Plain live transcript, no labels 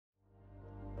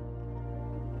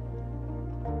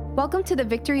Welcome to the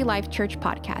Victory Life Church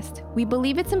podcast. We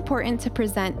believe it's important to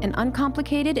present an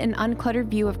uncomplicated and uncluttered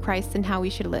view of Christ and how we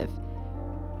should live.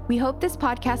 We hope this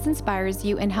podcast inspires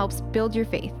you and helps build your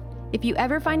faith. If you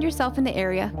ever find yourself in the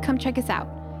area, come check us out.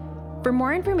 For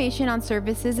more information on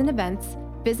services and events,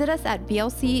 visit us at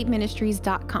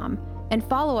blcministries.com and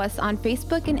follow us on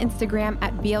Facebook and Instagram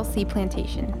at BLC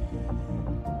Plantation.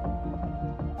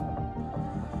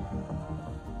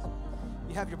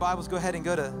 You have your Bibles, go ahead and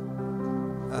go to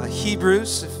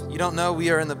Hebrews. If you don't know, we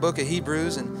are in the book of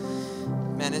Hebrews,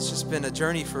 and man, it's just been a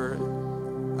journey for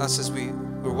us as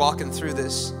we're walking through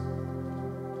this.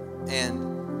 And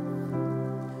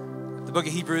the book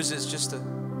of Hebrews is just a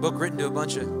book written to a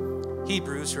bunch of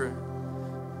Hebrews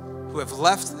who have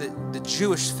left the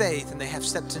Jewish faith and they have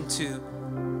stepped into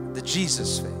the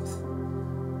Jesus faith.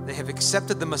 They have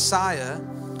accepted the Messiah,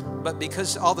 but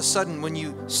because all of a sudden when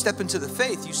you step into the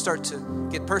faith, you start to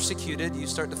get persecuted, you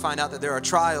start to find out that there are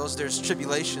trials, there's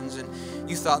tribulations, and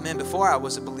you thought, man, before I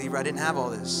was a believer, I didn't have all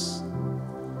this.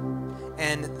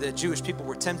 And the Jewish people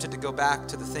were tempted to go back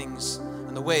to the things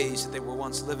and the ways that they were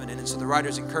once living in. And so the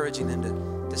writer's encouraging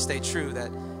them to stay true,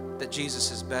 that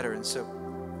Jesus is better. And so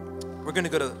we're going to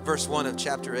go to verse 1 of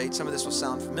chapter 8. Some of this will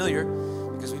sound familiar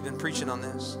because we've been preaching on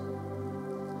this.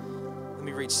 Let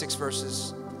me read 6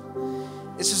 verses.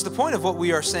 It says, the point of what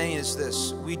we are saying is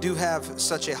this: we do have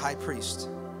such a high priest.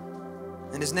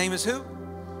 And his name is who?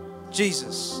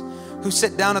 Jesus, who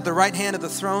sat down at the right hand of the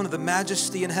throne of the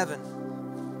majesty in heaven,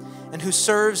 and who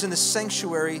serves in the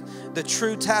sanctuary, the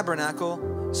true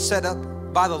tabernacle set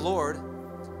up by the Lord,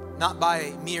 not by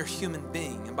a mere human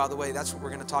being. And by the way, that's what we're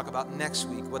going to talk about next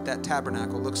week, what that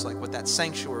tabernacle looks like, what that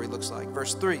sanctuary looks like.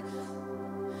 Verse 3.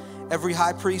 Every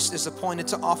high priest is appointed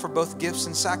to offer both gifts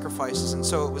and sacrifices, and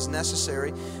so it was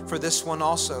necessary for this one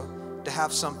also to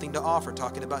have something to offer,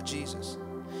 talking about Jesus.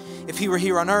 If he were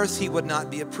here on earth, he would not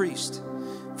be a priest,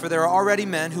 for there are already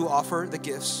men who offer the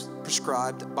gifts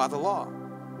prescribed by the law.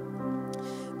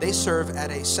 They serve at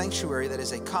a sanctuary that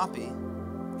is a copy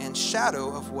and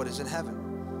shadow of what is in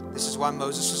heaven. This is why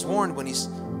Moses was warned when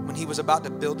he was about to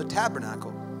build the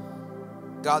tabernacle.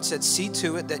 God said, see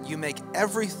to it that you make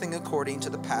everything according to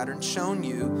the pattern shown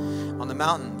you on the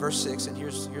mountain. Verse 6, and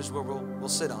here's where we'll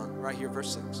sit on, right here,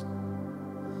 verse 6.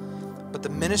 But the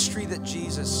ministry that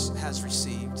Jesus has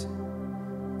received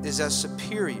is as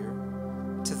superior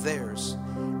to theirs,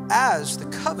 as the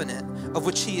covenant of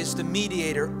which he is the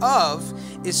mediator of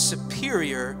is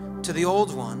superior to the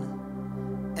old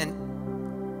one.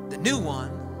 And the new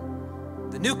one,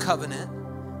 the new covenant,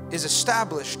 is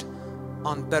established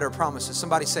on better promises.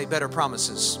 Somebody say better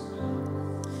promises.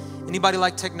 Anybody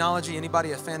like technology?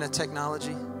 Anybody a fan of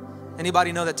technology?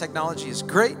 Anybody know that technology is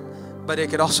great, but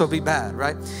it could also be bad,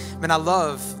 right? Man, I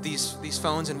love these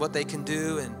phones and what they can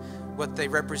do and what they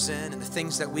represent and the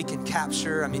things that we can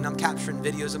capture. I mean, I'm capturing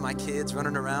videos of my kids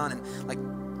running around, and like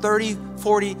 30,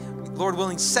 40, Lord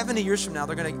willing, 70 years from now,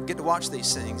 they're going to get to watch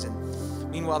these things.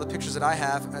 And meanwhile, the pictures that I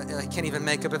have, I can't even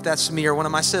make up if that's me or one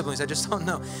of my siblings. I just don't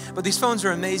know. But these phones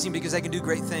are amazing because they can do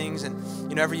great things. And,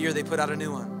 you know, every year they put out a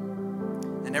new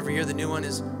one. And every year the new one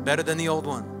is better than the old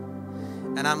one.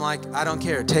 And I'm like, I don't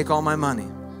care. Take all my money.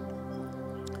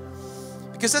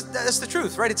 Because that's the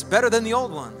truth, right? It's better than the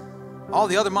old one. All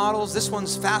the other models, this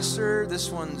one's faster, this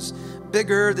one's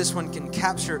bigger, this one can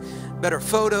capture better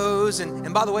photos.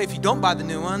 And by the way, if you don't buy the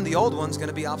new one, the old one's going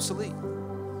to be obsolete.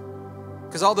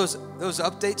 Because all those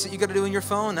updates that you got to do in your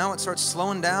phone, now it starts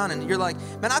slowing down, and you're like,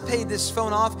 man, I paid this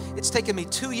phone off. It's taken me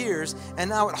 2 years, and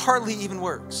now it hardly even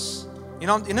works. You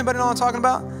know, anybody know what I'm talking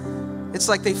about? It's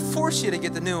like they force you to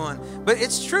get the new one. But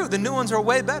it's true, the new ones are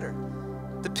way better.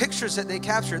 The pictures that they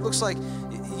capture, it looks like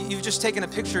you've just taken a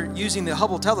picture using the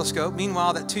Hubble telescope.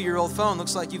 Meanwhile, that 2-year-old phone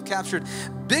looks like you've captured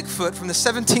Bigfoot from the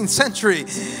 17th century.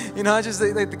 You know, just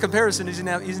the comparison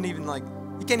isn't even like,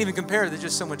 you can't even compare. They're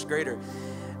just so much greater.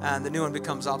 And the new one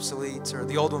becomes obsolete, or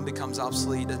the old one becomes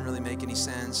obsolete. Doesn't really make any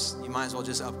sense. You might as well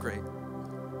just upgrade.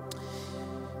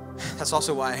 That's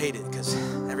also why I hate it, because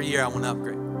every year I want to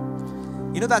upgrade.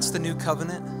 You know, that's the new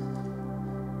covenant.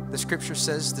 The scripture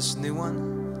says this new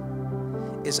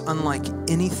one is unlike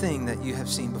anything that you have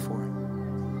seen before.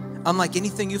 Unlike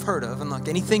anything you've heard of, unlike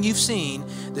anything you've seen,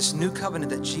 this new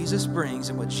covenant that Jesus brings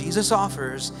and what Jesus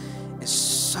offers is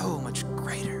so much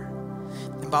greater.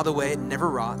 By the way, it never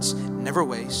rots, never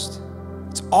wastes.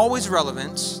 It's always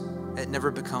relevant. It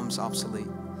never becomes obsolete.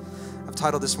 I've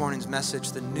titled this morning's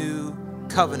message, The New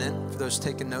Covenant. For those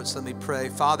taking notes, let me pray.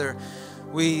 Father,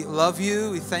 we love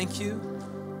you. We thank you.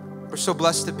 We're so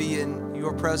blessed to be in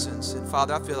your presence. And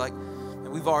Father, I feel like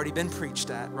we've already been preached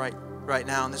at right right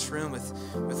now in this room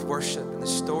with worship and the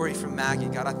story from Maggie.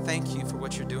 God, I thank you for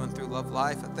what you're doing through Love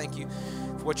Life. I thank you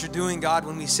for what you're doing, God,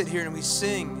 when we sit here and we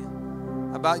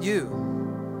sing about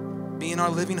you being our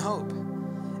living hope.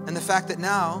 And the fact that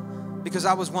now, because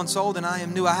I was once old and I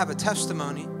am new, I have a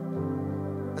testimony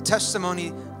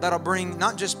that'll bring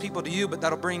not just people to you, but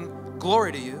that'll bring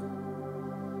glory to you.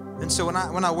 And so when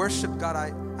I worship, God,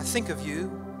 I think of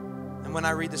you. And when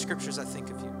I read the scriptures, I think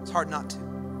of you. It's hard not to.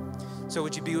 So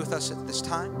would you be with us at this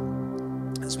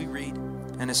time as we read?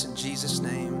 And it's in Jesus'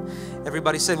 name.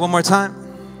 Everybody said one more time.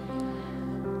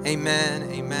 Amen,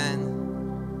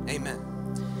 amen, amen.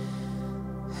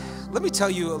 Let me tell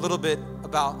you a little bit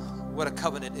about what a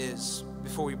covenant is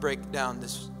before we break down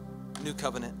this new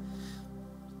covenant.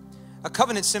 A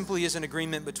covenant simply is an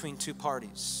agreement between two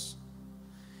parties.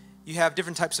 You have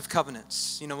different types of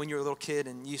covenants. You know, when you were a little kid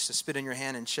and you used to spit in your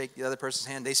hand and shake the other person's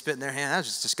hand, they spit in their hand. That was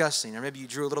just disgusting. Or maybe you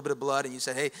drew a little bit of blood and you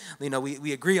said, hey, you know,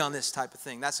 we agree on this type of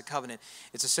thing. That's a covenant.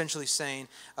 It's essentially saying,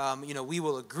 you know, we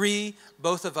will agree,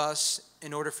 both of us,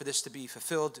 in order for this to be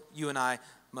fulfilled. You and I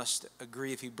must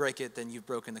agree. If you break it, then you've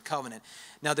broken the covenant.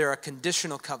 Now, there are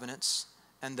conditional covenants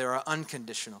and there are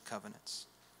unconditional covenants.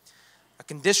 A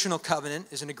conditional covenant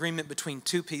is an agreement between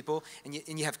two people, and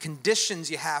you have conditions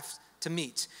you have to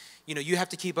meet. You know, you have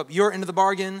to keep up your end of the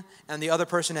bargain, and the other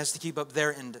person has to keep up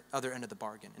their other end of the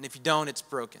bargain. And if you don't, it's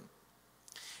broken.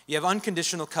 You have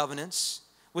unconditional covenants,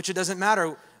 which it doesn't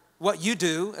matter what you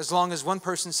do, as long as one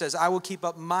person says, I will keep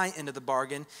up my end of the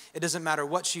bargain. It doesn't matter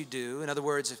what you do. In other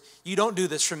words, if you don't do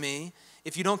this for me,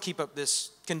 if you don't keep up this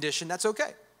condition, that's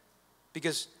okay,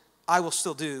 because I will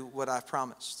still do what I've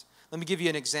promised. Let me give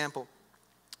you an example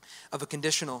of a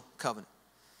conditional covenant.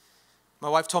 My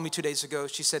wife told me 2 days ago,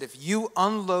 she said, if you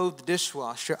unload the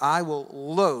dishwasher, I will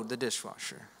load the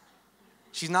dishwasher.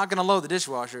 She's not going to load the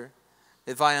dishwasher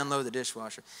if I unload the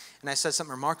dishwasher. And I said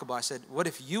something remarkable. I said, what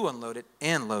if you unload it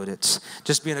and load it?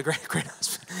 Just being a great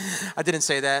husband. I didn't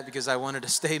say that because I wanted to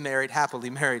stay married, happily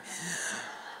married.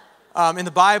 In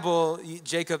the Bible,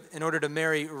 Jacob, in order to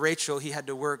marry Rachel, he had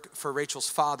to work for Rachel's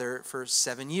father for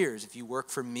 7 years. If you work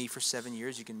for me for 7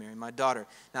 years, you can marry my daughter.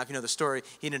 Now, if you know the story,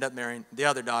 he ended up marrying the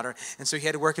other daughter, and so he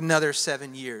had to work another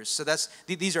 7 years. So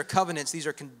these are covenants. These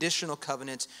are conditional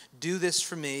covenants. Do this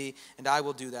for me, and I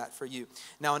will do that for you.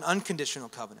 Now, an unconditional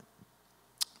covenant.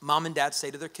 Mom and dad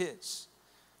say to their kids,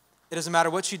 it doesn't matter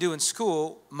what you do in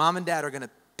school, mom and dad are going to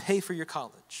pay for your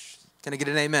college. Can I get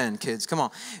an amen, kids? Come on.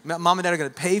 Mom and dad are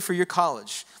going to pay for your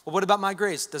college. Well, what about my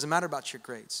grades? Doesn't matter about your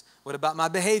grades. What about my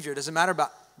behavior? Doesn't matter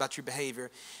about your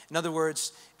behavior. In other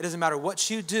words, it doesn't matter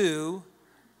what you do,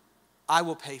 I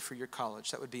will pay for your college.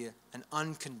 That would be an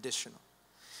unconditional.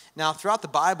 Now, throughout the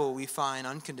Bible, we find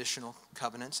unconditional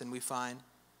covenants and we find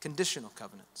conditional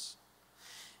covenants.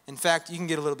 In fact, you can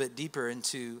get a little bit deeper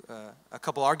into a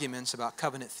couple arguments about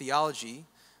covenant theology,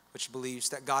 which believes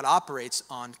that God operates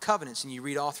on covenants. And you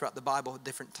read all throughout the Bible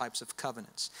different types of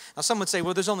covenants. Now, some would say,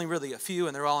 well, there's only really a few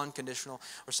and they're all unconditional.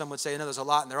 Or some would say, no, there's a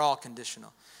lot and they're all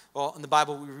conditional. Well, in the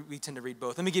Bible, we tend to read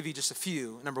both. Let me give you just a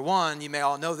few. Number one, you may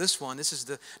all know this one. This is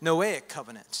the Noahic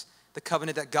covenant, the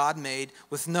covenant that God made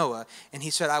with Noah. And he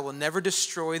said, I will never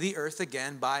destroy the earth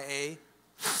again by a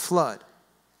flood.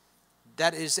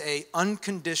 That is an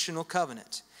unconditional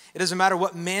covenant. It doesn't matter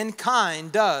what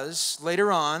mankind does later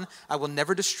on. I will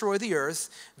never destroy the earth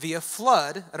via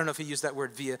flood. I don't know if he used that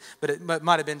word via, but it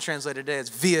might have been translated today as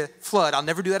via flood. I'll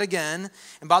never do that again.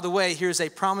 And by the way, here's a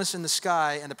promise in the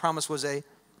sky, and the promise was a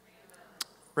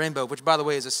rainbow, which by the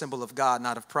way is a symbol of God,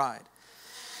 not of pride.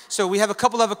 So we have a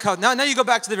couple of covenants. Now you go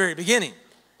back to the very beginning.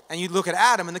 And you look at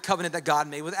Adam and the covenant that God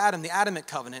made with Adam, the Adamic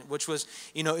covenant, which was,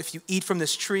 you know, if you eat from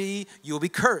this tree, you will be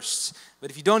cursed. But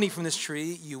if you don't eat from this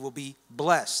tree, you will be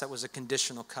blessed. That was a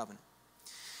conditional covenant.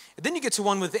 And then you get to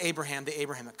one with Abraham, the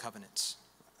Abrahamic covenants.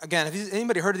 Again, have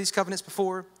anybody heard of these covenants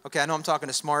before? Okay, I know I'm talking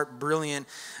to smart, brilliant,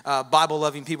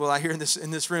 Bible-loving people out here in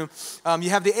this room.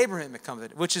 You have the Abrahamic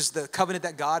covenant, which is the covenant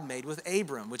that God made with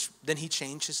Abram, which then he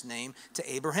changed his name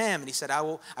to Abraham. And he said,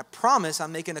 I promise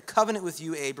I'm making a covenant with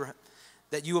you, Abraham,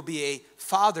 that you will be a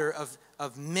father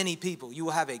of many people. You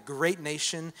will have a great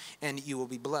nation, and you will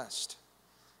be blessed.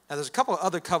 Now, there's a couple of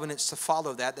other covenants to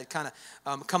follow that kind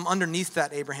of come underneath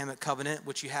that Abrahamic covenant,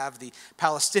 which you have the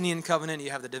Palestinian covenant, you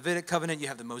have the Davidic covenant, you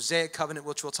have the Mosaic covenant,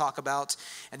 which we'll talk about,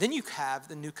 and then you have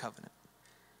the new covenant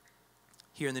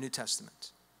here in the New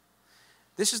Testament.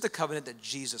 This is the covenant that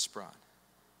Jesus brought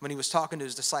when he was talking to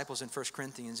his disciples in 1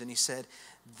 Corinthians, and he said,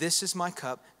 this is my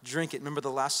cup, drink it. Remember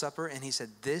the Last Supper? And he said,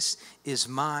 this is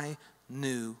my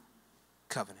new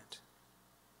covenant.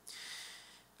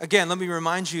 Again, let me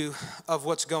remind you of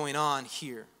what's going on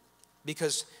here,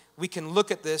 because we can look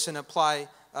at this and apply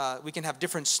we can have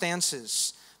different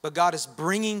stances, but God is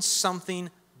bringing something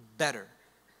better.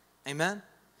 Amen?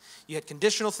 You had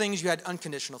conditional things, you had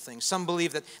unconditional things. Some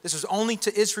believe that this was only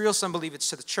to Israel, some believe it's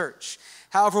to the church.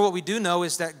 However, what we do know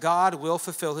is that God will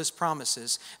fulfill his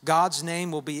promises. God's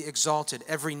name will be exalted.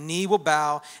 Every knee will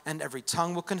bow and every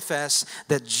tongue will confess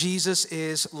that Jesus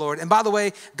is Lord. And by the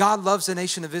way, God loves the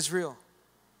nation of Israel.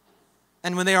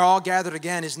 And when they are all gathered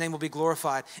again, his name will be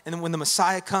glorified. And then when the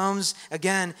Messiah comes,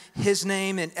 again, his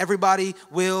name and everybody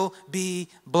will be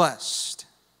blessed.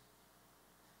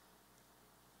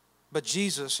 But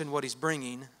Jesus and what he's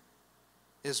bringing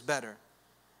is better.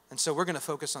 And so we're going to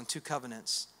focus on two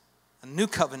covenants. A new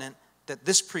covenant that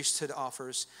this priesthood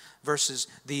offers versus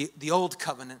the old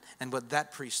covenant and what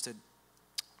that priesthood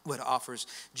offers.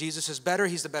 Jesus is better.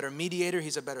 He's the better mediator.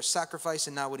 He's a better sacrifice.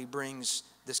 And now what he brings,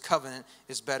 this covenant,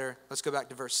 is better. Let's go back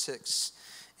to verse 6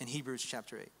 in Hebrews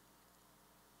chapter 8.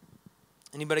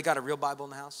 Anybody got a real Bible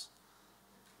in the house?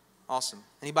 Awesome.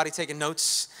 Anybody taking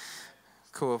notes?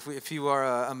 Cool. If you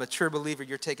are a mature believer,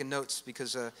 you're taking notes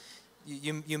because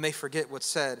you may forget what's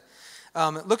said.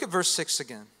 Look at verse 6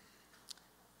 again.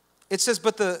 It says,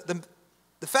 but the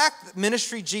fact that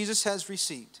ministry Jesus has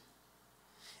received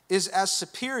is as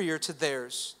superior to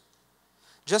theirs,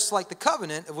 just like the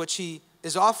covenant of which he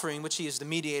is offering, which he is the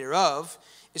mediator of,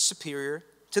 is superior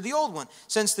to the old one,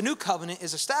 since the new covenant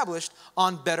is established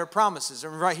on better promises.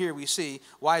 And right here we see,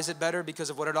 why is it better? Because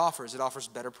of what it offers. It offers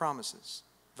better promises.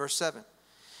 Verse 7.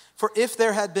 For if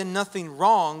there had been nothing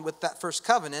wrong with that first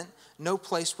covenant, no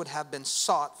place would have been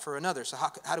sought for another. So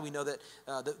how do we know that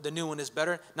the new one is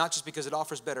better? Not just because it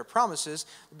offers better promises,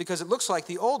 but because it looks like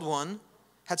the old one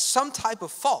had some type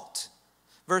of fault.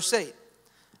 Verse 8.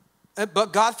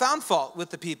 But God found fault with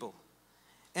the people.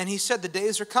 And he said, the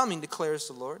days are coming, declares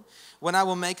the Lord, when I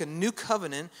will make a new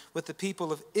covenant with the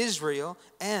people of Israel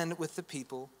and with the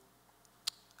people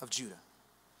of Judah.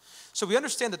 So we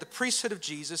understand that the priesthood of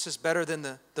Jesus is better than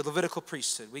the Levitical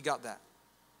priesthood. We got that.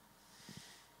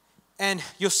 And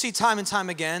you'll see time and time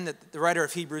again that the writer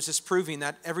of Hebrews is proving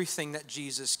that everything that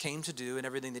Jesus came to do and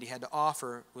everything that he had to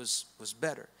offer was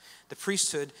better. The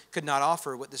priesthood could not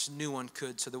offer what this new one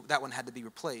could, so that one had to be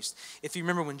replaced. If you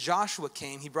remember when Joshua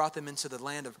came, he brought them into the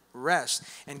land of rest.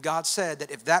 And God said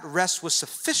that if that rest was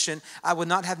sufficient, I would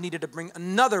not have needed to bring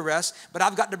another rest, but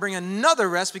I've got to bring another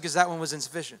rest because that one was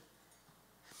insufficient.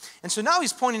 And so now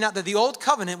he's pointing out that the old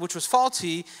covenant, which was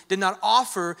faulty, did not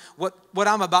offer what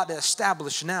I'm about to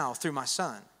establish now through my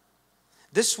son.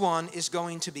 This one is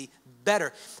going to be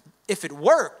better. If it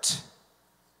worked,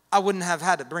 I wouldn't have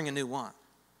had to bring a new one.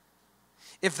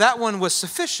 If that one was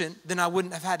sufficient, then I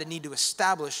wouldn't have had to need to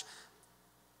establish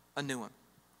a new one.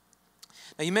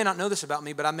 Now, you may not know this about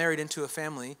me, but I married into a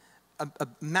family, a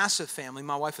massive family.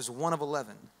 My wife is one of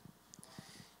 11.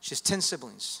 She has 10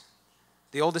 siblings.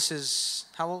 The oldest is,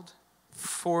 how old?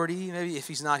 40, maybe. If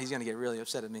he's not, he's going to get really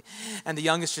upset at me. And the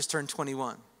youngest just turned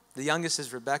 21. The youngest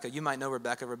is Rebecca. You might know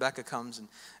Rebecca. Rebecca comes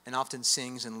and often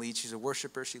sings and leads. She's a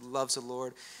worshiper. She loves the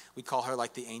Lord. We call her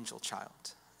like the angel child.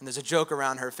 And there's a joke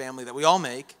around her family that we all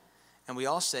make, and we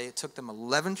all say it took them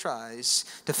 11 tries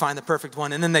to find the perfect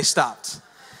one, and then they stopped.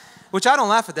 Which I don't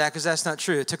laugh at that because that's not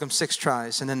true. It took them 6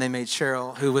 tries, and then they made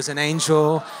Cheryl, who was an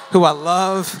angel, who I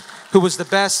love, who was the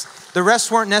best. The rest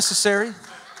weren't necessary.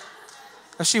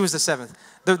 Oh, she was the 7th.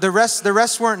 The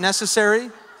rest weren't necessary,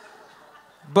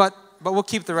 but we'll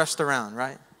keep the rest around,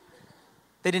 right?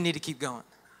 They didn't need to keep going.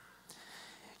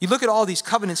 You look at all these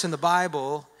covenants in the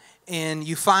Bible, and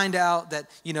you find out that,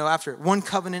 after one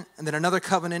covenant and then another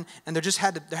covenant, and there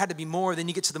had to be more. Then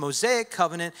you get to the Mosaic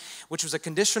covenant, which was a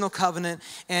conditional covenant,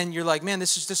 and you're like, man,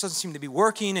 this doesn't seem to be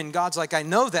working. And God's like, I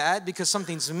know that because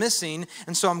something's missing,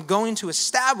 and so I'm going to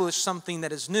establish something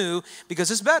that is new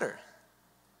because it's better.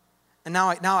 And now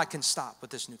I can stop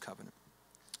with this new covenant.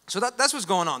 So that's what's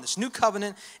going on. This new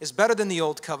covenant is better than the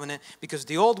old covenant because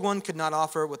the old one could not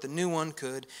offer what the new one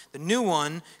could. The new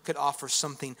one could offer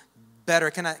something better.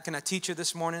 Can I teach you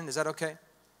this morning? Is that okay?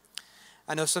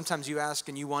 I know sometimes you ask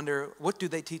and you wonder, what do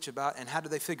they teach about and how do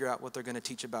they figure out what they're going to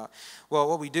teach about? Well,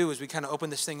 what we do is we kind of open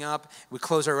this thing up, we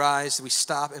close our eyes, we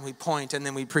stop and we point and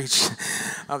then we preach.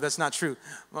 That's not true.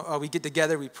 We get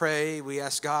together, we pray, we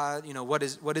ask God, what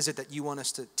is it that you want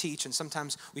us to teach? And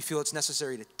sometimes we feel it's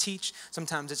necessary to teach.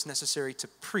 Sometimes it's necessary to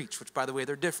preach, which by the way,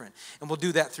 they're different. And we'll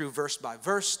do that through verse by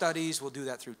verse studies. We'll do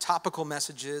that through topical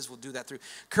messages. We'll do that through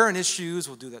current issues.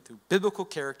 We'll do that through biblical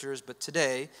characters. But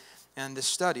today, and this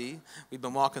study, we've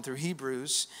been walking through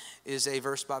Hebrews, is a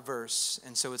verse by verse.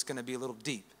 And so it's going to be a little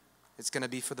deep. It's going to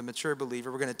be for the mature believer.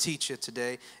 We're going to teach you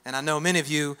today. And I know many of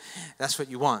you, that's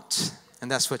what you want. And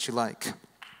that's what you like.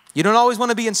 You don't always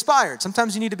want to be inspired.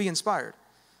 Sometimes you need to be inspired.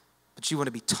 but you want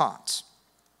to be taught.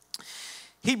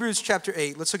 Hebrews chapter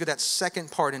 8, let's look at that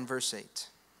second part in verse 8.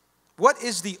 What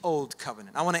is the old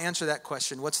covenant? I want to answer that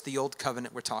question. What's the old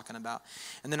covenant we're talking about?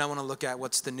 And then I want to look at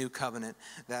what's the new covenant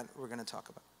that we're going to talk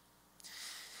about.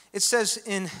 It says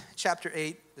in chapter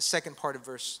 8, the second part of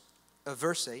verse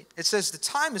 8, it says, the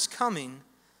time is coming,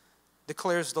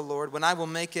 declares the Lord, when I will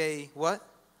make a, what?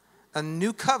 A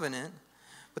new covenant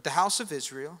with the house of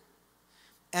Israel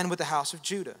and with the house of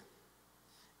Judah.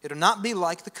 It will not be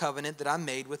like the covenant that I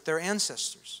made with their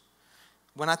ancestors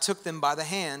when I took them by the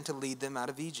hand to lead them out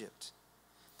of Egypt,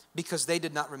 because they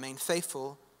did not remain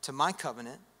faithful to my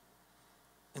covenant,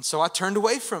 and so I turned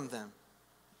away from them,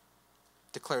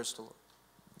 declares the Lord.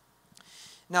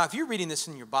 Now, if you're reading this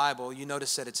in your Bible, you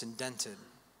notice that it's indented.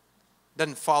 It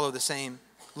doesn't follow the same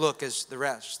look as the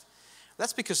rest.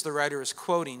 That's because the writer is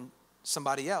quoting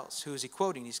somebody else. Who is he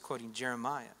quoting? He's quoting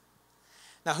Jeremiah.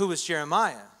 Now, who was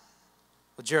Jeremiah?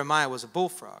 Well, Jeremiah was a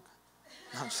bullfrog.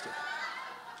 No, I'm just kidding.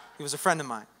 He was a friend of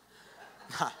mine.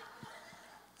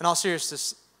 In all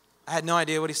seriousness, I had no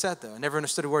idea what he said, though. I never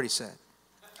understood a word he said.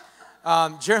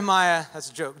 Jeremiah, that's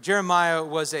a joke. Jeremiah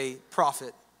was a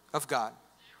prophet of God.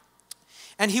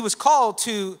 And he was called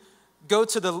to go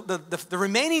to the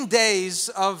remaining days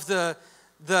of the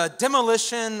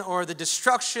demolition or the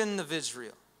destruction of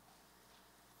Israel.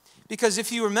 Because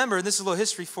if you remember, and this is a little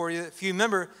history for you, if you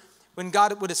remember, when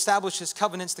God would establish his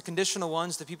covenants, the conditional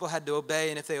ones, the people had to obey,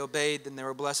 and if they obeyed, then they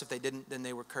were blessed. If they didn't, then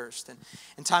they were cursed.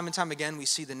 And time again, we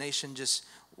see the nation just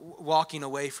walking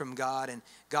away from God, and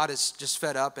God is just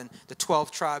fed up, and the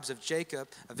 12 tribes of Jacob,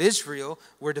 of Israel,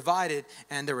 were divided,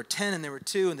 and there were 10 and there were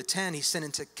 2, and the 10 he sent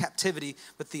into captivity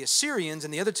with the Assyrians,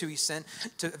 and the other 2 he sent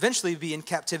to eventually be in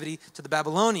captivity to the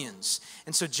Babylonians.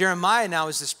 And so Jeremiah now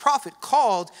is this prophet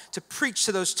called to preach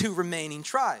to those 2 remaining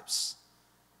tribes.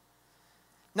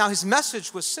 Now, his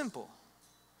message was simple.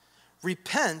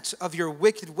 Repent of your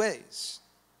wicked ways.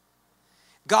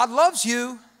 God loves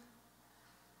you,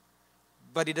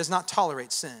 but he does not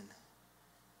tolerate sin.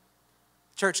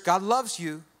 Church, God loves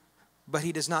you, but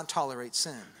he does not tolerate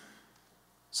sin.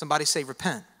 Somebody say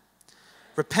repent.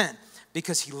 Repent,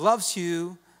 because he loves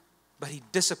you, but he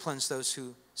disciplines those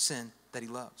who sin that he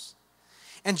loves.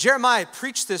 And Jeremiah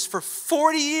preached this for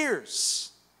 40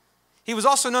 years. He was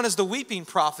also known as the weeping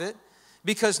prophet,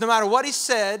 because no matter what he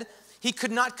said, he could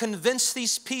not convince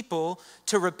these people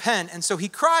to repent. And so he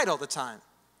cried all the time.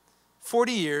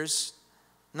 40 years,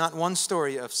 not one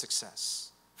story of success.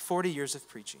 40 years of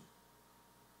preaching.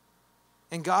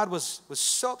 And God was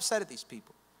so upset at these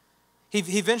people. He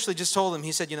eventually just told them,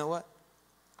 he said, you know what?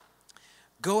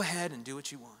 Go ahead and do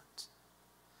what you want.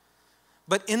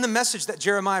 But in the message that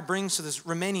Jeremiah brings to the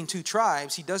remaining 2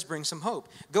 tribes, he does bring some hope.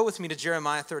 Go with me to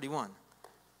Jeremiah 31.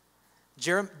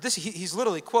 He's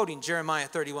literally quoting Jeremiah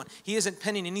 31. He isn't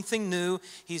penning anything new.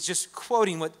 He's just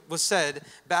quoting what was said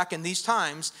back in these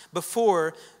times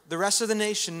before the rest of the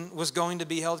nation was going to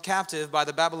be held captive by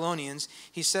the Babylonians.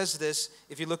 He says this,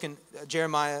 if you look in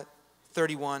Jeremiah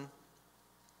 31,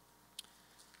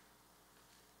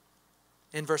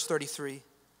 in verse 33.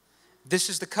 This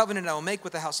is the covenant I will make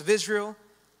with the house of Israel,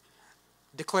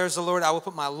 declares the Lord. I will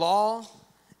put my law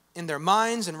in their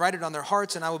minds and write it on their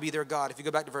hearts, and I will be their God. If you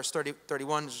go back to verse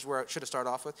 31, this is where I should have started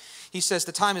off with. He says,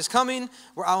 the time is coming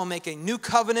where I will make a new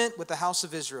covenant with the house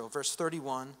of Israel. Verse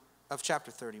 31 of chapter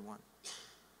 31.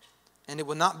 And it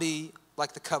will not be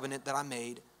like the covenant that I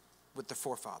made with the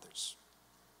forefathers.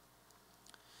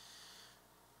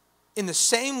 In the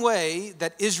same way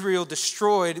that Israel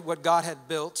destroyed what God had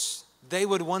built, they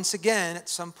would once again, at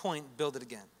some point, build it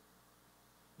again.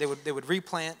 They would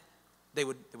replant, they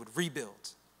would rebuild.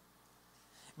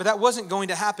 But that wasn't going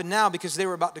to happen now because they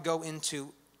were about to go into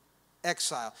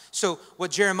exile. So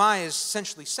what Jeremiah is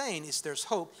essentially saying is there's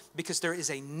hope because there is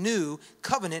a new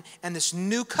covenant, and this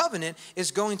new covenant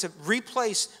is going to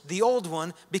replace the old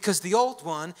one because the old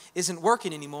one isn't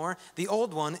working anymore. The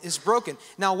old one is broken.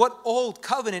 Now, what old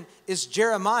covenant is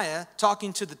Jeremiah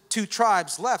talking to the 2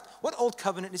 tribes left? What old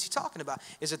covenant is he talking about?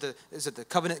 Is it the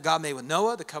covenant God made with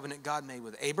Noah, the covenant God made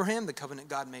with Abraham, the covenant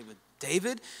God made with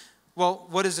David? Well,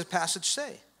 what does the passage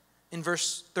say? In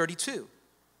verse 32,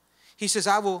 he says,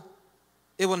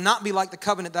 it will not be like the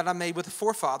covenant that I made with the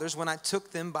forefathers when I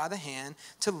took them by the hand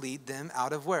to lead them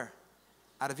out of where?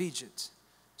 Out of Egypt.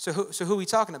 So who are we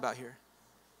talking about here?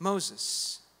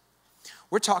 Moses.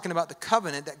 We're talking about the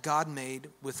covenant that God made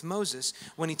with Moses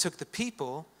when he took the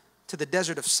people to the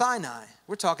desert of Sinai.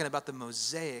 We're talking about the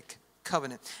Mosaic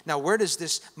covenant. Now, where does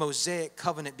this Mosaic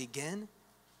covenant begin?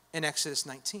 In Exodus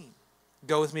 19.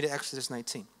 Go with me to Exodus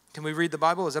 19. Can we read the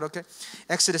Bible? Is that okay?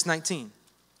 Exodus 19,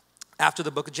 after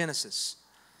the book of Genesis.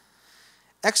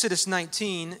 Exodus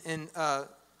 19, and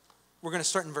we're going to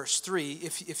start in verse 3.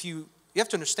 If you have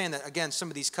to understand that, again, some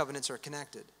of these covenants are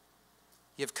connected.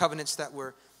 You have covenants that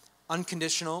were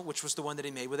unconditional, which was the one that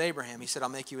he made with Abraham. He said, I'll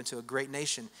make you into a great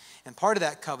nation. And part of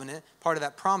that covenant, part of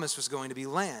that promise was going to be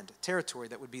land, territory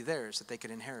that would be theirs, that they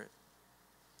could inherit.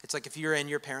 It's like if you're in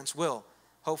your parents' will,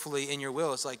 hopefully in your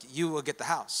will, it's like you will get the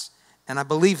house. And I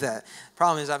believe that.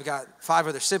 Problem is I've got 5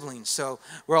 other siblings, so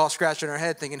we're all scratching our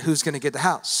head thinking, who's going to get the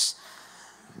house?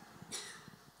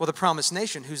 Well, the promised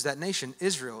nation, who's that nation?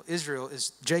 Israel. Israel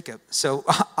is Jacob. So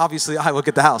obviously I will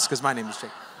get the house because my name is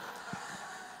Jacob.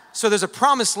 So there's a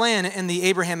promised land in the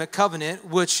Abrahamic covenant,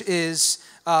 which is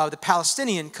the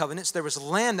Palestinian covenants. There was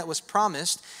land that was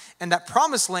promised, and that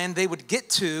promised land they would get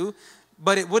to,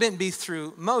 but it wouldn't be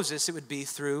through Moses. It would be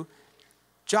through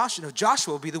Joshua. No,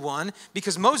 Joshua would be the one,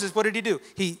 because Moses, what did he do?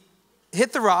 He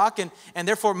hit the rock, and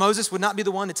therefore Moses would not be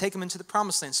the one to take him into the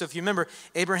promised land. So if you remember,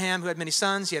 Abraham, who had many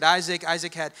sons, he had Isaac.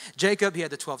 Isaac had Jacob. He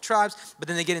had the 12 tribes. But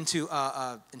then they get into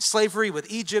in slavery with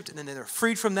Egypt, and then they're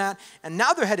freed from that. And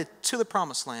now they're headed to the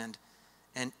promised land.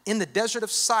 And in the desert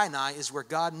of Sinai is where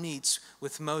God meets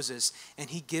with Moses, and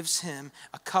he gives him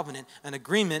a covenant, an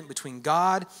agreement between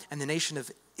God and the nation of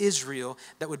Israel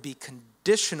that would be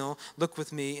conditional. Look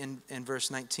with me in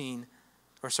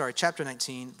chapter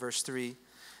 19, verse 3.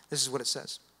 This is what it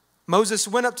says. Moses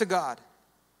went up to God,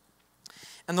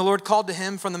 and the Lord called to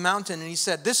him from the mountain, and he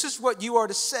said, this is what you are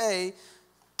to say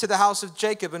to the house of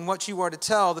Jacob and what you are to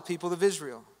tell the people of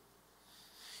Israel.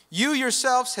 You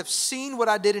yourselves have seen what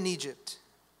I did in Egypt,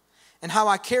 and how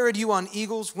I carried you on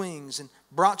eagle's wings and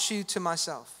brought you to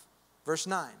myself. Verse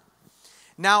 9.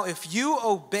 Now, if you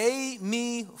obey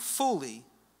me fully,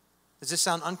 does this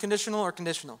sound unconditional or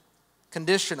conditional?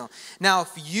 Conditional. Now, if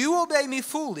you obey me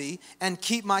fully and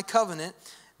keep my covenant,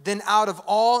 then out of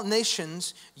all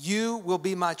nations you will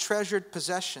be my treasured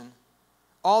possession.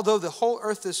 Although the whole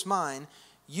earth is mine,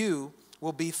 you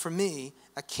will be for me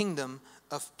a kingdom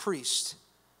of priests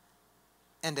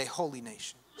and a holy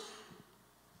nation.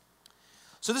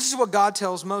 So this is what God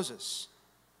tells Moses.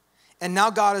 And now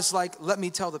God is like, let me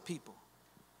tell the people.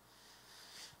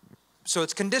 So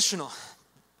it's conditional.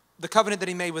 The covenant that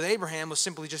he made with Abraham was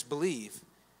simply just believe.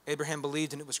 Abraham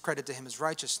believed and it was credited to him as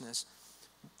righteousness.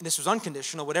 And this was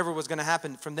unconditional. Whatever was going to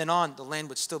happen from then on, the land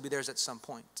would still be theirs at some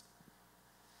point.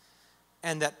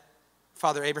 And that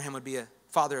Father Abraham would be a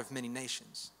father of many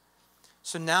nations.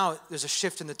 So now there's a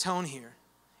shift in the tone here.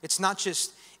 It's not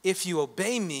just if you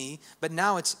obey me, but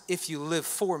now it's if you live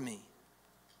for me.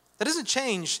 That doesn't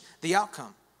change the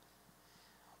outcome.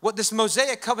 What this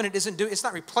Mosaic covenant isn't doing, it's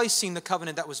not replacing the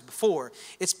covenant that was before.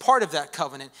 It's part of that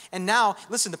covenant. And now,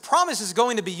 listen, the promise is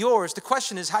going to be yours. The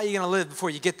question is, how are you going to live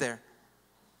before you get there?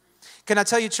 Can I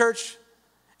tell you, church,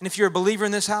 and if you're a believer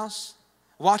in this house,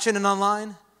 watching and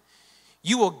online,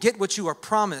 you will get what you are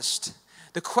promised.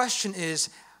 The question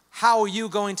is, how are you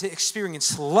going to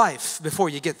experience life before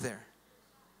you get there?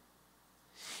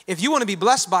 If you want to be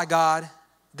blessed by God,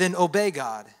 then obey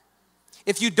God.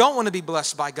 If you don't want to be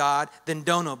blessed by God, then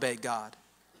don't obey God.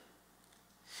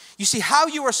 You see, how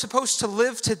you are supposed to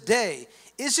live today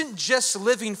isn't just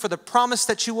living for the promise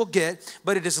that you will get,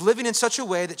 but it is living in such a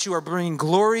way that you are bringing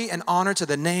glory and honor to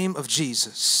the name of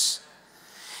Jesus.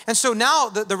 And so now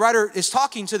the writer is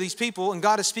talking to these people, and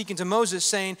God is speaking to Moses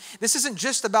saying, this isn't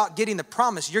just about getting the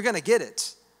promise, you're going to get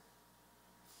it.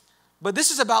 But this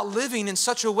is about living in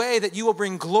such a way that you will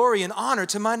bring glory and honor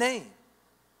to my name.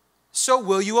 So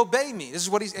will you obey me? This is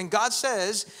what and God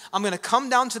says, I'm going to come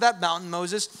down to that mountain,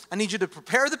 Moses. I need you to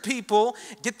prepare the people,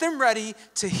 get them ready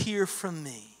to hear from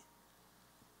me.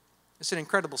 It's an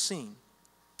incredible scene.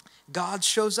 God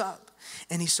shows up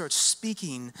and he starts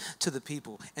speaking to the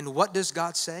people. And what does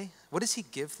God say? What does he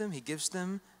give them? He gives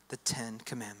them the 10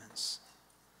 commandments.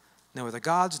 No other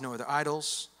gods, no other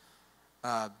idols.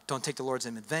 Don't take the Lord's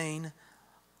name in vain.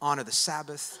 Honor the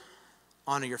Sabbath.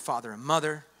 Honor your father and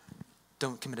mother.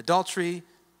 Don't commit adultery,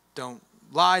 don't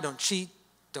lie, don't cheat,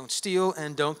 don't steal,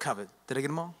 and don't covet. Did I get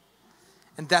them all?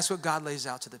 And that's what God lays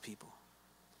out to the people.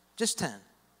 Just 10.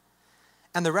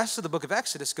 And the rest of the book of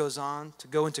Exodus goes on to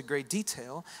go into great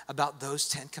detail about those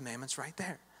 10 commandments right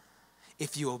there.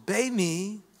 If you obey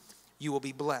me, you will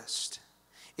be blessed.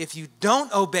 If you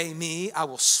don't obey me, I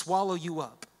will swallow you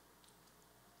up.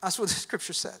 That's what the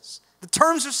scripture says. The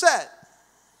terms are set.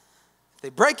 If they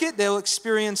break it, they'll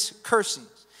experience cursing.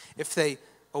 If they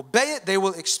obey it, they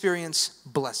will experience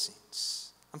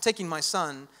blessings. I'm taking my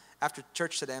son after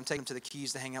church today. I'm taking him to the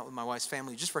Keys to hang out with my wife's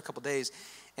family just for a couple days.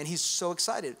 And he's so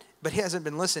excited. But he hasn't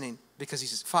been listening because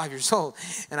he's 5 years old.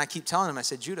 And I keep telling him, I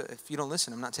said, Judah, if you don't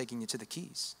listen, I'm not taking you to the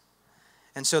Keys.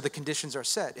 And so the conditions are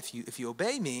set. If you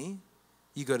obey me,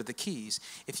 you go to the keys.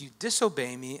 If you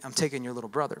disobey me, I'm taking your little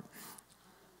brother.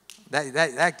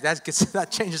 That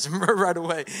changes right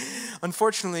away.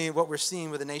 Unfortunately, what we're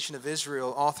seeing with the nation of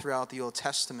Israel all throughout the Old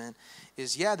Testament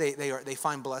is, they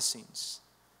find blessings,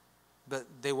 but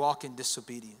they walk in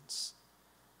disobedience.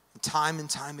 And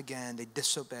time again, they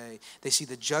disobey. They see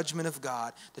the judgment of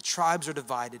God. The tribes are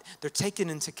divided. They're taken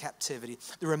into captivity.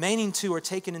 The remaining 2 are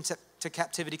taken into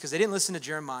captivity because they didn't listen to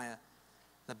Jeremiah.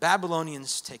 The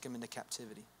Babylonians take them into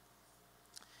captivity.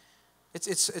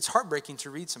 It's heartbreaking to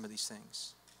read some of these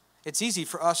things. It's easy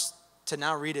for us to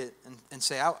now read it and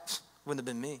say, wouldn't have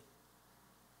been me.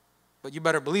 But you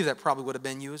better believe that probably would have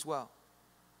been you as well.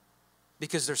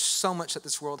 Because there's so much that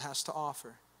this world has to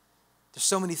offer. There's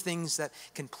so many things that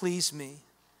can please me.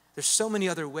 There's so many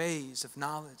other ways of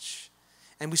knowledge.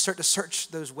 And we start to search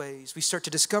those ways. We start to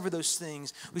discover those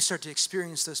things. We start to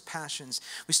experience those passions.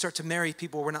 We start to marry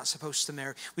people we're not supposed to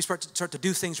marry. We start to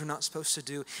do things we're not supposed to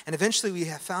do. And eventually we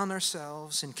have found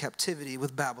ourselves in captivity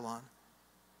with Babylon.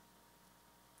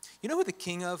 You know who the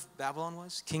king of Babylon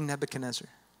was? King Nebuchadnezzar.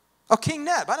 Oh, King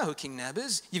Neb. I know who King Neb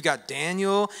is. You've got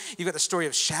Daniel. You've got the story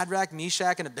of Shadrach,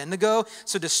 Meshach, and Abednego.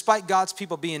 So despite God's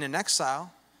people being in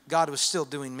exile, God was still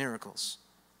doing miracles.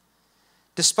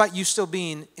 Despite you still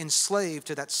being enslaved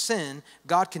to that sin,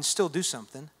 God can still do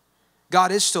something.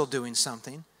 God is still doing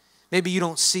something. Maybe you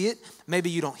don't see it. Maybe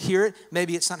you don't hear it.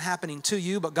 Maybe it's not happening to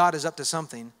you, but God is up to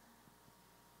something.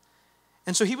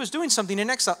 And so he was doing something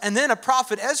in exile. And then a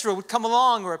prophet Ezra would come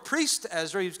along, or a priest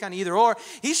Ezra, he was kind of either or.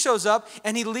 He shows up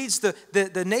and he leads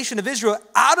the nation of Israel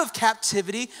out of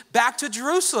captivity back to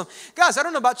Jerusalem. Guys, I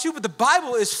don't know about you, but the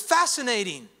Bible is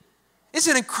fascinating. It's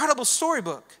an incredible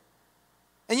storybook.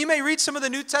 And you may read some of the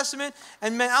New Testament,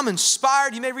 and man, I'm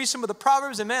inspired. You may read some of the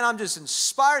Proverbs, and man, I'm just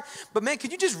inspired. But man,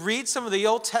 could you just read some of the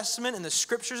Old Testament and the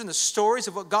scriptures and the stories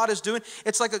of what God is doing?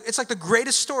 It's like the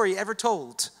greatest story ever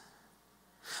told.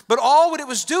 But all what it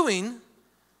was doing,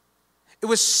 it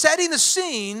was setting the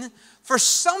scene for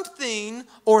something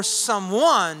or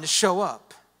someone to show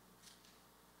up.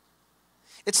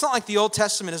 It's not like the Old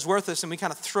Testament is worthless and we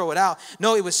kind of throw it out.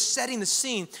 No, it was setting the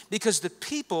scene because the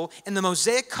people in the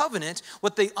Mosaic covenant,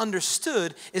 what they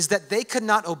understood is that they could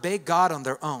not obey God on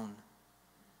their own.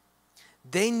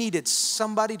 They needed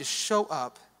somebody to show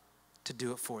up to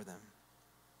do it for them.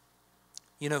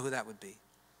 You know who that would be?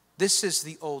 This is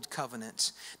the old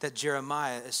covenant that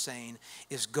Jeremiah is saying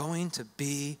is going to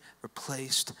be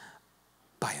replaced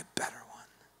by a better one.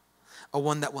 A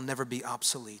one that will never be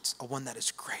obsolete. A one that is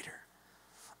greater.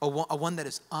 A one that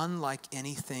is unlike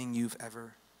anything you've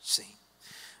ever seen.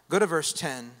 Go to verse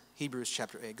 10, Hebrews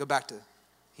chapter 8. Go back to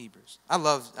Hebrews. I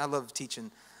love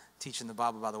teaching the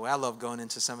Bible, by the way. I love going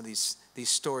into some of these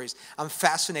stories. I'm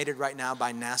fascinated right now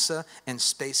by NASA and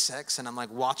SpaceX, and I'm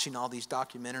like watching all these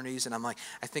documentaries, and I'm like,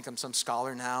 I think I'm some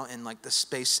scholar now in like the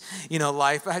space,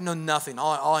 life. I know nothing.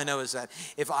 All I know is that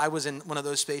if I was in one of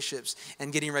those spaceships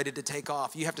and getting ready to take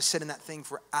off, you have to sit in that thing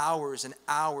for hours and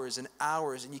hours and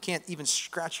hours, and you can't even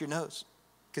scratch your nose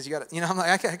because you got to, I'm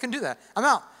like, I can do that. I'm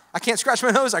out. I can't scratch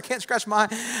my nose. I can't scratch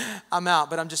I'm out.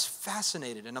 But I'm just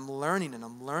fascinated, and I'm learning,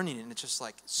 and it's just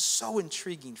like so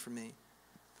intriguing for me.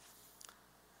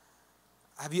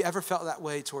 Have you ever felt that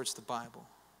way towards the Bible?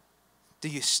 Do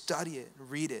you study it,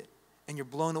 read it, and you're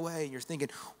blown away, and you're thinking,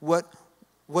 what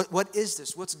is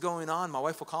this? What's going on? My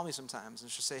wife will call me sometimes,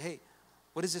 and she'll say, hey,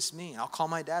 what does this mean? I'll call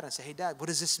my dad and say, hey, Dad, what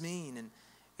does this mean? And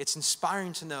it's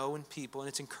inspiring to know in people, and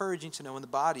it's encouraging to know in the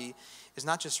body is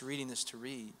not just reading this to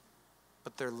read,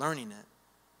 but they're learning it.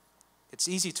 It's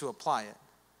easy to apply it,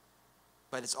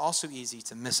 but it's also easy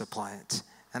to misapply it.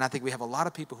 And I think we have a lot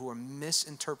of people who are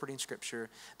misinterpreting Scripture.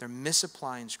 They're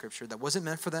misapplying Scripture that wasn't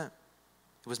meant for them.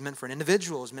 It was meant for an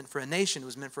individual. It was meant for a nation. It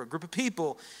was meant for a group of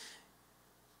people.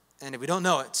 And if we don't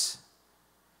know it,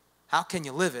 how can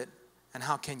you live it and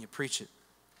how can you preach it?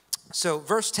 So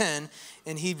verse 10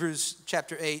 in Hebrews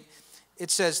chapter 8,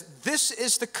 it says, this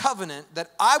is the covenant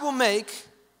that I will make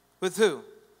with who?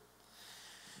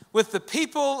 With the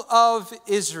people of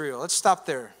Israel. Let's stop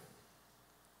there.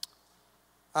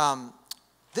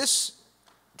 This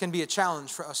can be a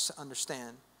challenge for us to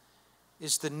understand.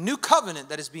 Is the new covenant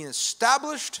that is being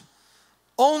established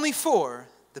only for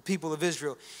the people of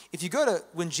Israel. If you go to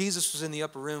when Jesus was in the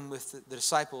upper room with the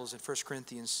disciples in 1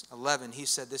 Corinthians 11, he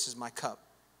said, this is my cup.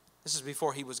 This is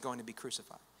before he was going to be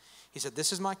crucified. He said,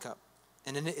 this is my cup,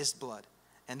 and in it is blood.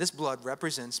 And this blood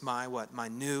represents my what? My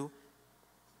new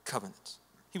covenant.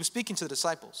 He was speaking to the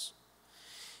disciples.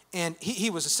 And he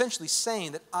was essentially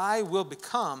saying that I will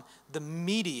become the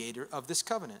mediator of this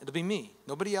covenant. It'll be me.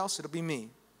 Nobody else, it'll be me.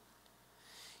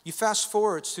 You fast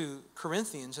forward to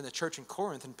Corinthians and the church in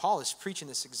Corinth, and Paul is preaching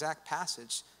this exact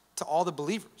passage to all the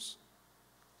believers.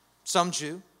 Some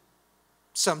Jew,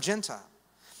 some Gentile.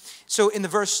 So in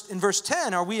verse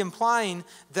 10, are we implying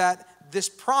that this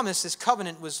promise, this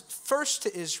covenant, was first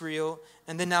to Israel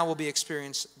and then now will be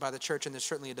experienced by the church? And there's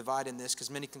certainly a divide in this because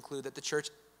many conclude that the church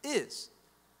is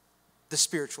the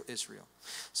spiritual Israel.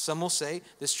 Some will say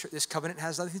this covenant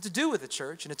has nothing to do with the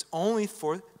church and it's only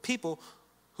for people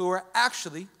who are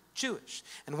actually Jewish.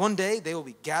 And one day they will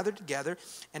be gathered together,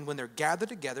 and when they're gathered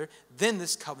together, then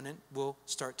this covenant will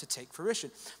start to take fruition.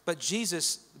 But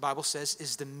Jesus, the Bible says,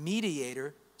 is the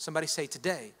mediator. Somebody say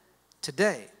today.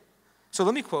 Today. So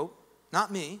let me quote,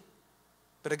 not me,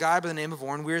 but a guy by the name of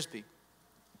Warren Wiersbe.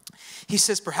 He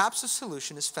says, perhaps the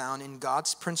solution is found in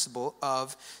God's principle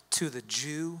of to the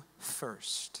Jew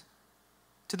first.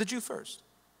 To the Jew first.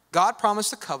 God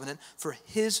promised a covenant for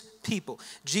his people.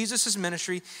 Jesus'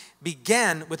 ministry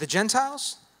began with the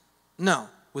Gentiles? No,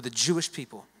 with the Jewish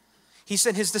people. He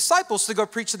sent his disciples to go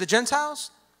preach to the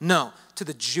Gentiles? No, to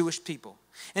the Jewish people.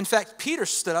 In fact, Peter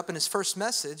stood up in his first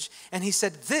message and he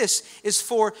said, this is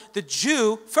for the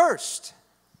Jew first.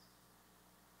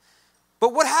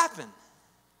 But what happened?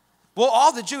 Well,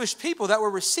 all the Jewish people that were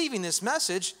receiving this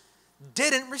message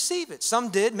didn't receive it. Some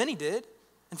did, many did.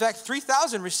 In fact,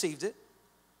 3,000 received it.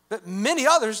 But many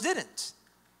others didn't.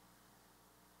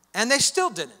 And they still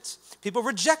didn't. People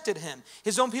rejected him.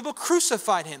 His own people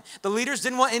crucified him. The leaders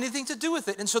didn't want anything to do with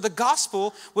it. And so the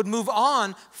gospel would move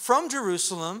on from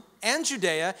Jerusalem and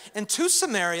Judea into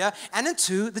Samaria and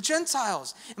into the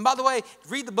Gentiles. And by the way,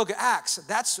 read the book of Acts.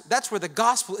 That's where the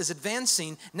gospel is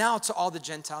advancing now to all the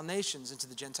Gentile nations and to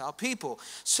the Gentile people.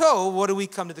 So what do we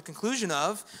come to the conclusion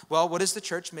of? Well, what is the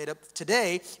church made up of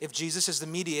today if Jesus is the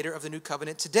mediator of the new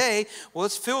covenant today? Well,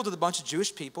 it's filled with a bunch of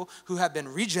Jewish people who have been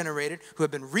regenerated, who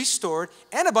have been restored,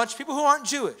 and a bunch of people who aren't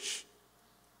Jewish.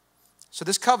 So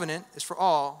this covenant is for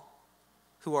all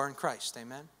who are in Christ.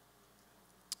 Amen.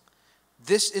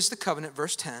 This is the covenant,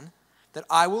 verse 10, that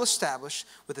I will establish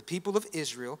with the people of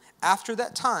Israel after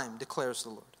that time, declares the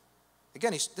Lord.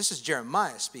 Again, this is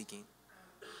Jeremiah speaking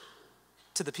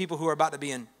to the people who are about to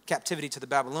be in captivity to the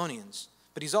Babylonians.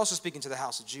 But he's also speaking to the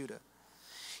house of Judah.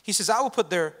 He says, I will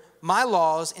put my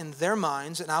laws in their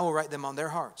minds and I will write them on their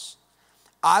hearts.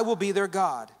 I will be their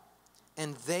God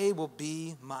and they will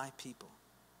be my people.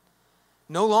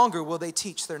 No longer will they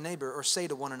teach their neighbor or say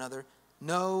to one another,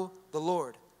 know the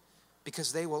Lord,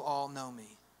 because they will all know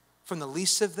me, from the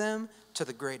least of them to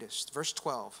the greatest. Verse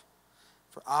 12,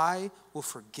 for I will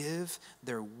forgive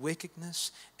their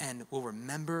wickedness and will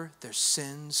remember their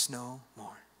sins no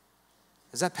more.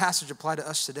 Does that passage apply to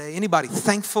us today? Anybody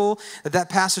thankful that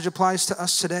passage applies to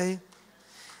us today?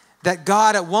 That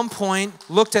God at one point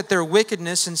looked at their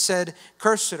wickedness and said,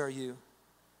 cursed are you.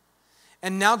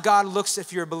 And now God looks,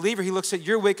 if you're a believer, he looks at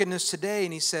your wickedness today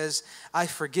and he says, I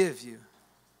forgive you.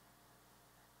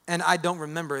 And I don't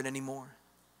remember it anymore.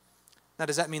 Now,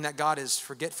 does that mean that God is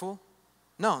forgetful?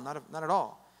 No, not at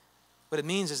all. What it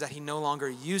means is that he no longer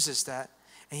uses that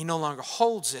and he no longer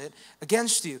holds it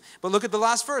against you. But look at the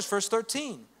last verse, verse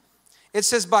 13. It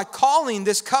says, by calling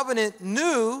this covenant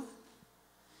new,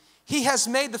 he has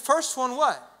made the first one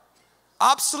what?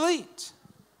 Obsolete.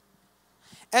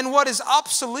 And what is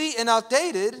obsolete and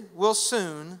outdated will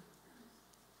soon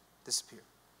disappear.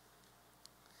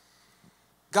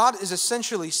 God is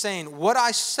essentially saying, what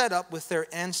I set up with their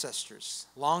ancestors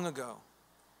long ago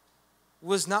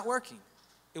was not working.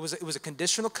 It was a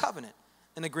conditional covenant,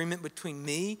 an agreement between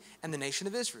me and the nation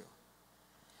of Israel.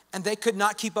 And they could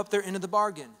not keep up their end of the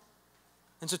bargain.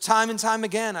 And so time and time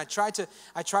again, I tried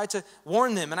to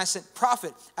warn them, and I sent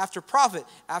prophet after prophet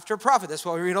after prophet. That's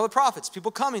why we read all the prophets. People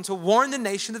coming to warn the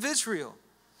nation of Israel.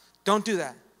 Don't do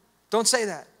that. Don't say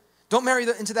that. Don't marry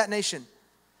into that nation.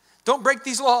 Don't break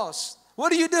these laws.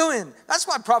 What are you doing? That's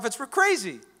why prophets were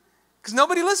crazy, because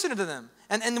nobody listened to them.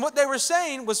 And what they were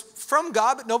saying was from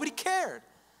God, but nobody cared.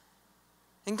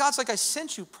 And God's like, I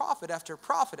sent you prophet after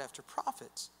prophet after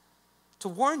prophet to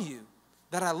warn you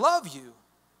that I love you,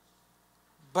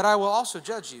 but I will also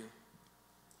judge you.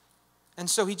 And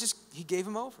so he gave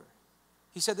him over.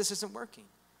 He said, this isn't working.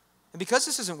 And because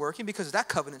this isn't working, because that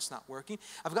covenant's not working,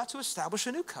 I've got to establish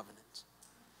a new covenant.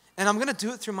 And I'm going to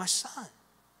do it through my son.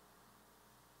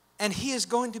 And he is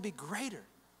going to be greater.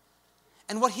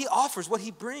 And what he offers, what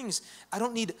he brings, I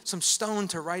don't need some stone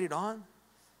to write it on.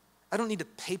 I don't need a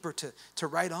paper to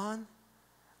write on.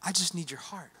 I just need your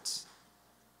heart.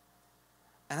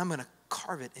 And I'm going to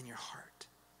carve it in your heart.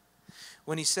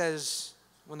 When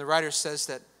the writer says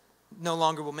that no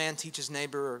longer will man teach his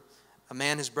neighbor or a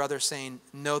man his brother, saying,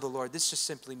 know the Lord, this just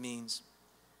simply means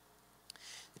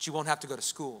that you won't have to go to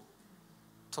school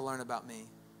to learn about me,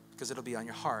 because it'll be on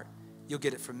your heart. you'll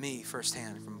get it from me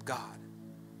firsthand, from God.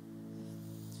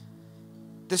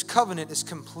 This covenant is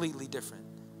completely different.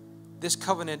 This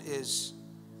covenant is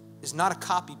not a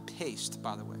copy-paste,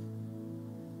 by the way.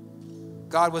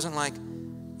 God wasn't like,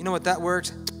 you know what, that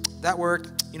worked, that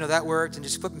worked, and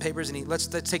just flipping papers, and let's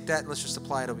take that and let's just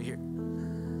apply it over here.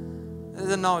 It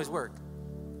doesn't always work.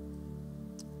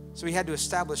 So he had to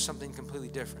establish something completely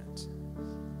different.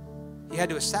 He had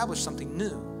to establish something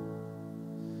new.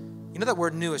 You know that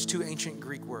word new is two ancient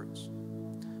Greek words.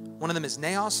 One of them is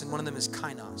neos and one of them is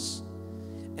kainos.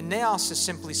 And neos is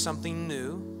simply something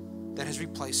new that has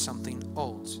replaced something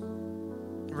old.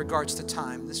 In regards to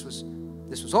time, this was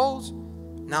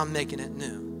old, now I'm making it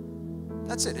new.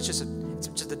 That's it. It's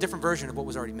just a different version of what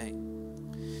was already made.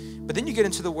 But then you get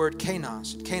into the word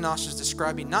kainos. Kainos is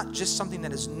describing not just something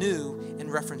that is new in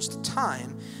reference to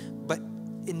time, but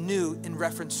new in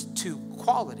reference to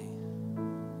quality.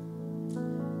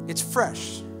 It's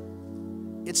fresh.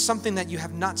 It's something that you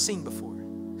have not seen before.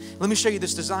 Let me show you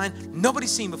this design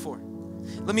nobody's seen before.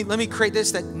 Let me create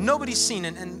this that nobody's seen.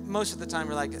 And most of the time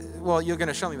we're like, well, you're going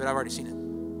to show me, but I've already seen it.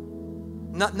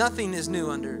 Nothing is new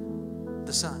under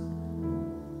the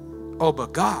sun. Oh,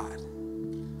 but God,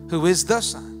 who is the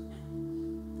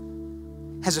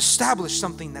Son, has established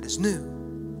something that is new.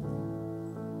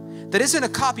 That isn't a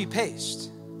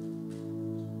copy-paste,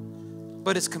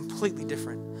 but it's completely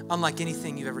different. Unlike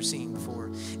anything you've ever seen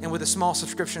before. And with a small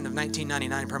subscription of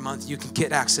 $19.99 per month, you can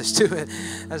get access to it.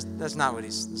 That's not what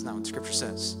Scripture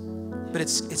says. But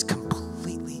it's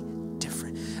completely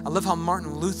different. I love how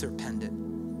Martin Luther penned it.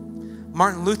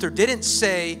 Martin Luther didn't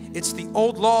say it's the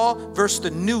old law versus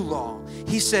the new law.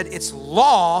 He said it's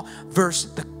law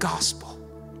versus the gospel.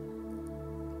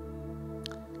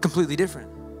 Completely different.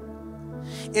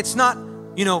 It's not,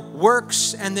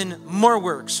 works and then more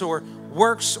works, or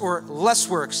works or less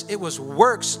works. It was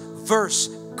works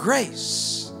versus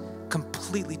grace.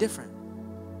 Completely different.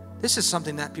 This is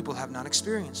something that people have not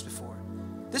experienced before.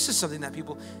 This is something that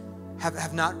people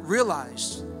have not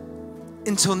realized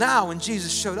until now, when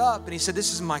Jesus showed up and he said,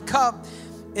 this is my cup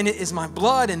and it is my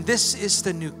blood, and this is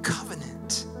the new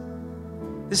covenant.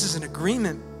 This is an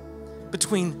agreement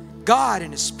between God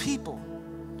and his people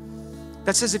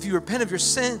that says if you repent of your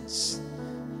sins,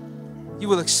 you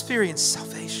will experience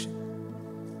salvation.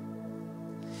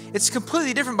 It's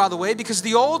completely different, by the way, because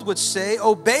the old would say,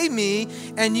 obey me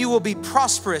and you will be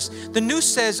prosperous. The new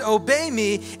says, obey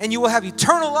me and you will have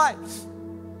eternal life.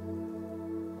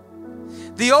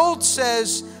 The old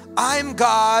says, I am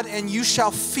God and you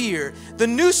shall fear. The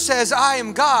new says, I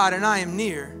am God and I am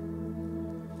near.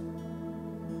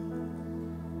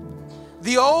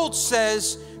 The old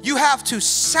says, you have to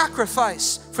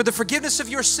sacrifice for the forgiveness of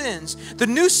your sins. The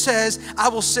new says, I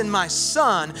will send my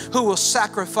son who will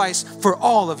sacrifice for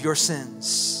all of your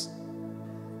sins.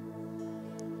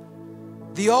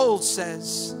 The old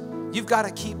says, you've got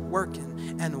to keep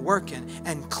working and working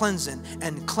and cleansing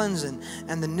and cleansing.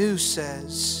 And the new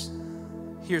says,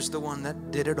 here's the one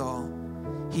that did it all.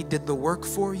 He did the work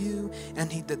for you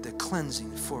and he did the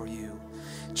cleansing for you.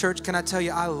 Church, can I tell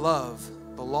you, I love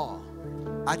the law.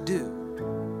 I do.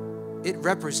 It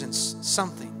represents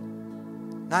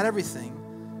something. Not everything,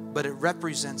 but it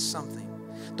represents something.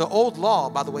 The old law,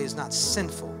 by the way, is not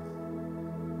sinful.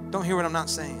 Don't hear what I'm not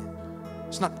saying.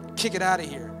 It's not kick it out of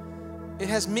here. It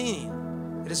has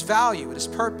meaning. It has value. It has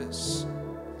purpose.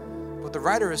 What the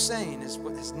writer is saying is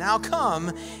what has now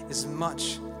come is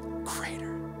much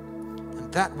greater.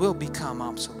 And that will become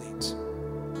obsolete.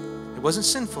 It wasn't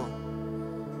sinful.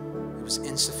 It was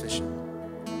insufficient.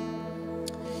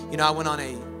 I went on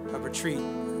a retreat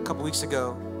a couple weeks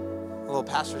ago, a little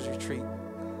pastor's retreat.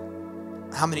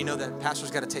 How many know that pastors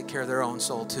got to take care of their own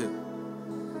soul too?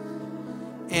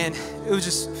 And it was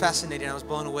just fascinating. I was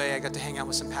blown away. I got to hang out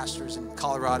with some pastors in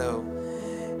Colorado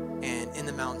and in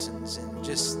the mountains and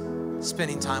just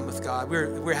spending time with God. We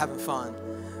were having fun,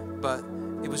 but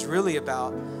it was really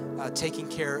about taking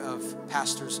care of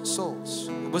pastors' souls.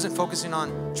 It wasn't focusing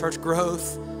on church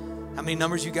growth, how many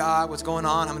numbers you got, what's going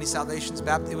on, how many salvations,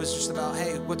 baptism. It was just about,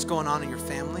 hey, what's going on in your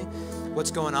family?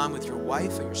 What's going on with your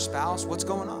wife or your spouse? What's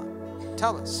going on?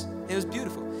 Tell us. It was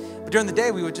beautiful. But during the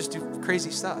day, we would just do crazy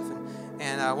stuff.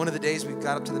 And one of the days we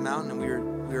got up to the mountain and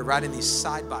we were riding these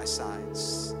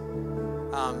side-by-sides.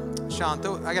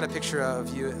 Sean, I got a picture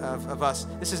of you, of us.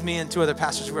 This is me and two other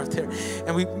pastors who were up there.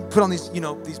 And we put on these,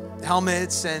 these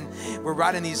helmets, and we're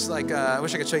riding these, I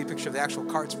wish I could show you a picture of the actual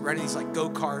carts. We're riding these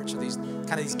go-karts or these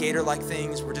kind of these gator-like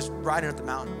things. We're just riding up the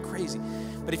mountain, crazy.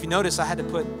 But if you notice, I had to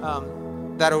put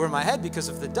that over my head because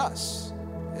of the dust.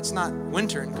 It's not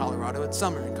winter in Colorado, it's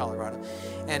summer in Colorado.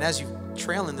 And as you're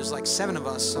trailing, there's 7 of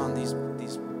us on these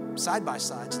side by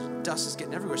sides. Dust is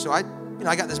getting everywhere. So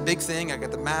I got this big thing. I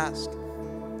got the mask.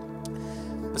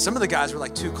 But some of the guys were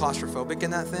like too claustrophobic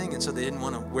in that thing, and so they didn't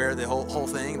want to wear the whole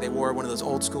thing. They wore one of those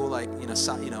old school, like,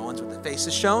 ones with the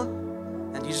faces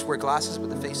shown, and you just wear glasses with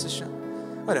the faces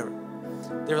shown. Whatever.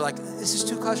 They were like, this is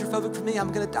too claustrophobic for me.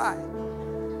 I'm going to die.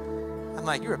 I'm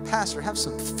like, you're a pastor. Have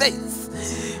some faith.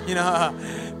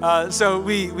 So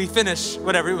we finished,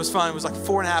 whatever. It was fun. It was like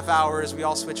 4.5 hours. We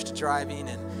all switched to driving,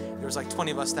 and there was like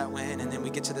 20 of us that went. And then we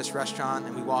get to this restaurant,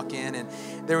 and we walk in, and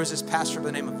there was this pastor by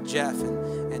the name of Jeff,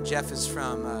 and Jeff is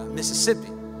from Mississippi.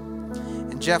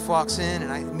 And Jeff walks in,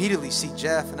 and I immediately see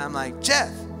Jeff, and I'm like, Jeff.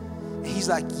 And he's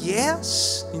like,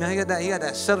 yes. He got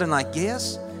that southern like,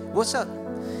 yes. What's up?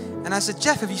 And I said,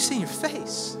 Jeff, have you seen your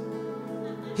face?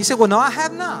 He said, well, no, I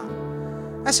have not.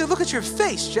 I said, look at your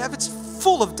face, Jeff. It's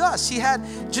full of dust. He had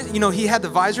the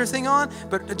visor thing on,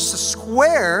 but just a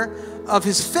square of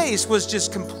his face was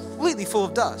just completely full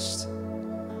of dust.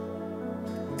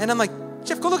 And I'm like,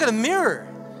 Jeff, go look at a mirror.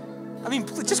 I mean,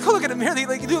 just go look at a mirror.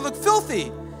 Like, you look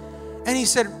filthy. And he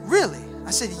said, really? I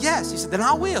said, yes. He said, then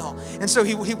I will. And so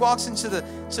he walks into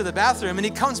the bathroom, and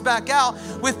he comes back out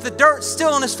with the dirt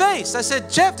still on his face. I said,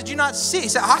 Jeff, did you not see? He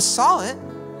said, I saw it,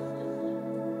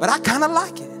 but I kind of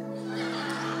like it.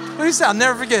 What he said, I'll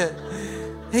never forget.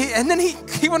 And then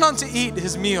he went on to eat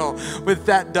his meal with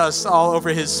that dust all over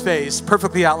his face,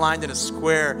 perfectly outlined in a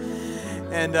square.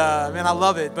 And man, I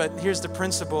love it. But here's the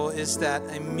principle, is that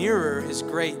a mirror is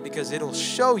great because it'll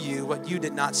show you what you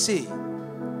did not see.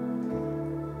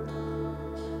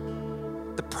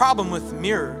 The problem with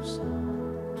mirrors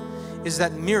is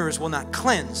that mirrors will not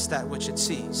cleanse that which it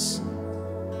sees.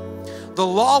 The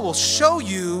law will show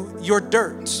you your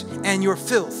dirt and your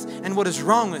filth and what is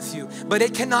wrong with you, but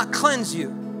it cannot cleanse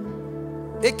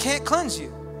you. It can't cleanse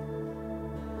you.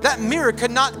 That mirror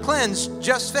could not cleanse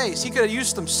Jeff's face. He could have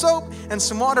used some soap and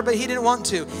some water, but he didn't want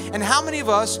to. And how many of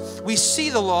us, we see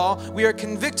the law, we are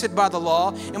convicted by the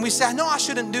law, and we say, no, I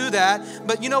shouldn't do that.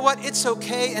 But you know what? It's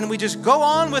okay. And we just go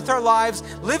on with our lives,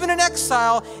 living in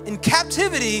exile, in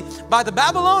captivity by the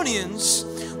Babylonians,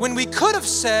 when we could have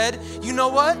said, you know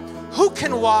what? Who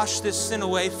can wash this sin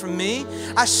away from me?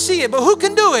 I see it, but who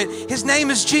can do it? His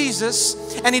name is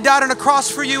Jesus, and he died on a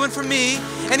cross for you and for me.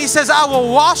 And he says, I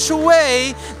will wash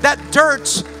away that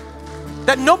dirt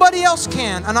that nobody else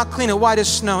can, and I'll clean it white as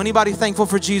snow. Anybody thankful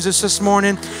for Jesus this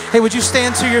morning? Hey, would you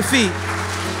stand to your feet?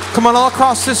 Come on, all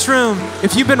across this room.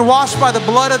 If you've been washed by the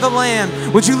blood of the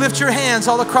Lamb, would you lift your hands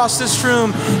all across this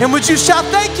room? And would you shout,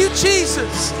 thank you,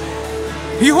 Jesus.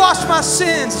 You washed my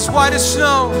sins as white as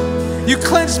snow. You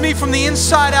cleansed me from the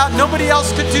inside out. Nobody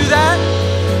else could do that.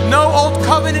 No old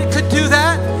covenant could do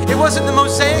that. It wasn't the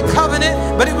Mosaic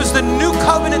covenant, but it was the new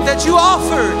covenant that you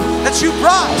offered, that you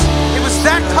brought. It was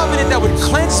that covenant that would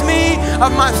cleanse me of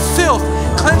my filth,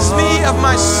 cleanse me of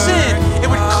my sin. It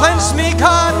would cleanse me,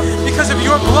 God, because of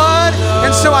your blood. And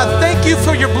so I thank you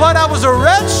for your blood. I was a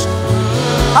wretch.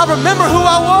 I remember who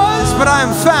I was, but I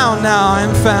am found now. I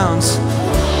am found.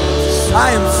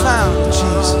 I am found,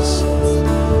 Jesus.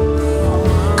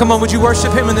 Come on, would you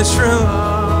worship him in this room?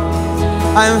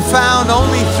 I am found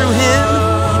only through him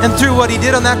and through what he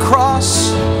did on that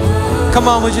cross. Come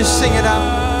on, would you sing it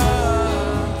out?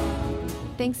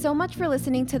 Thanks so much for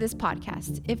listening to this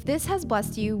podcast. If this has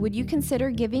blessed you, would you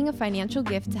consider giving a financial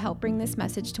gift to help bring this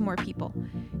message to more people?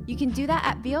 You can do that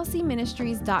at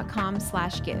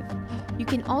vlcministries.com/give. You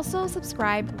can also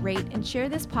subscribe, rate, and share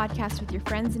this podcast with your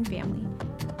friends and family.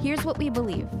 Here's what we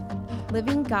believe: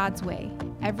 living God's way,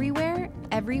 everywhere,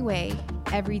 every way,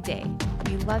 every day.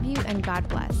 We love you, and God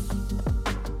bless.